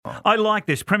I like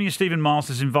this. Premier Stephen Miles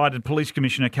has invited Police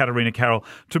Commissioner Katarina Carroll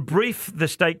to brief the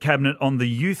State Cabinet on the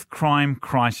youth crime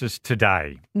crisis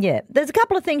today. Yeah, there's a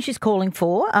couple of things she's calling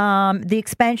for. The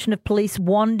expansion of police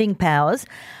wanding powers.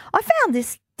 I found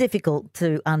this difficult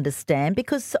to understand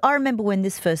because I remember when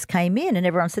this first came in and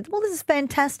everyone said, well, this is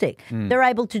fantastic. They're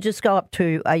able to just go up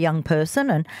to a young person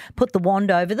and put the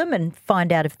wand over them and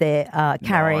find out if they're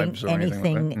carrying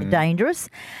anything dangerous.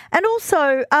 And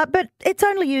also, but it's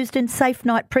only used in safe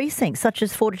night precincts such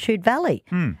as Fortitude Valley.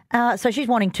 So she's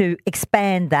wanting to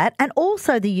expand that, and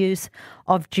also the use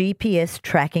of GPS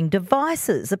tracking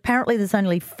devices. Apparently there's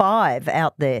only 5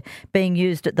 out there being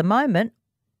used at the moment.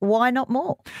 Why not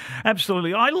more?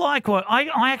 Absolutely. I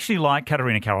actually like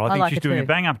Katarina Carroll. I think she's doing a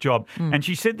bang-up job. And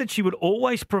she said that she would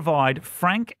always provide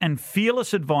frank and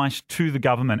fearless advice to the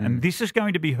government. And this is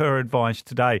going to be her advice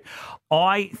today.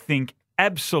 I think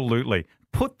absolutely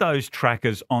put those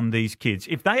trackers on these kids.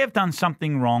 If they have done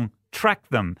something wrong, track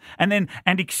them and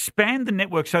expand the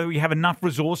network so that we have enough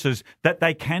resources that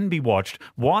they can be watched.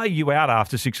 Why are you out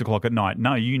after 6 o'clock at night?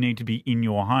 No, you need to be in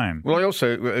your home. Well, I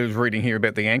also was reading here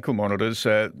about the ankle monitors.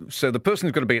 So the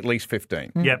person's got to be at least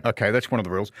 15. Yep. Okay, that's one of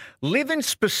the rules. Live in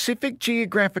specific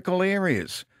geographical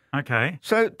areas. Okay.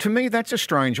 So to me, that's a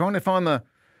strange one. If I'm a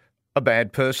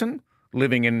bad person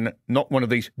living in not one of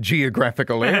these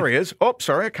geographical areas, I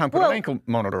can't put an ankle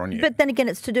monitor on you. But then again,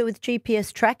 it's to do with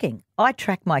GPS tracking. I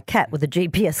track my cat with a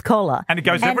GPS collar, and it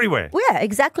goes everywhere. Yeah,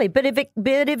 exactly. But if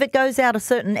it goes out a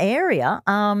certain area,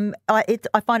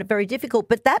 I find it very difficult.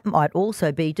 But that might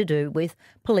also be to do with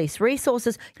police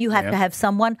resources. You have to have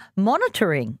someone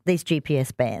monitoring these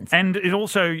GPS bands, and it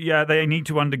also they need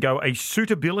to undergo a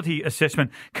suitability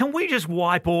assessment. Can we just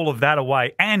wipe all of that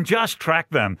away and just track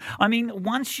them? I mean,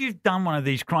 once you've done one of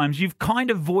these crimes, you've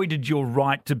kind of voided your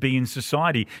right to be in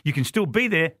society. You can still be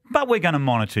there, but we're going to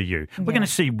monitor you. We're going to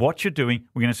see what you're doing.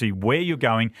 We're going to see where you're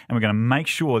going, and we're going to make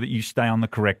sure that you stay on the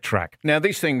correct track. Now,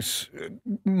 these things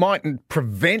mightn't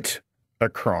prevent a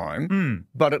crime,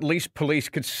 but at least police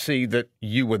could see that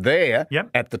you were there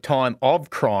at the time of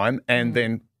crime and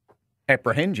then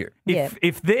apprehend you.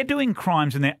 If they're doing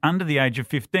crimes and they're under the age of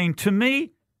 15, to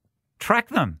me, track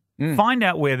them. Find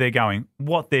out where they're going,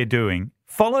 what they're doing.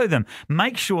 Follow them.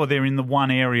 Make sure they're in the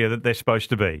one area that they're supposed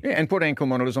to be. Yeah, and put ankle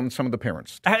monitors on some of the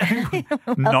parents.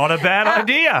 Not a bad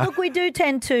idea. Look, we do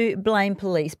tend to blame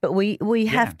police, but we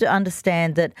have to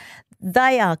understand that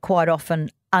they are quite often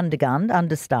undergunned,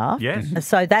 understaffed. Yes.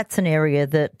 So that's an area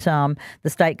that the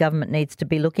state government needs to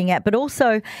be looking at. But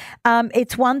also,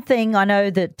 it's one thing I know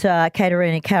that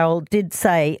Katarina Carroll did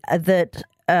say that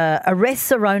arrests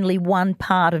are only one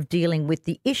part of dealing with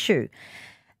the issue.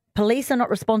 Police are not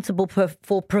responsible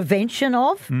for prevention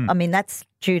of. I mean, that's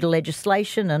due to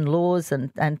legislation and laws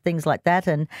and things like that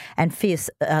and fierce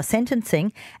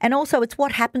sentencing. And also it's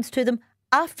what happens to them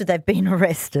after they've been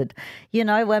arrested. You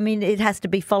know, I mean, it has to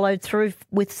be followed through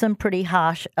with some pretty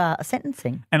harsh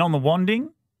sentencing. And on the wanding,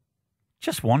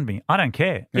 just wand me. I don't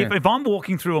care. Yeah. If I'm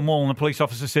walking through a mall and a police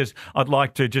officer says, I'd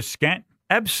like to just scan,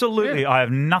 absolutely, I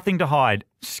have nothing to hide.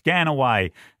 Scan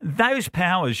away. Those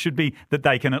powers should be that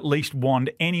they can at least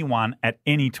wand anyone at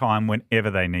any time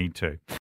whenever they need to.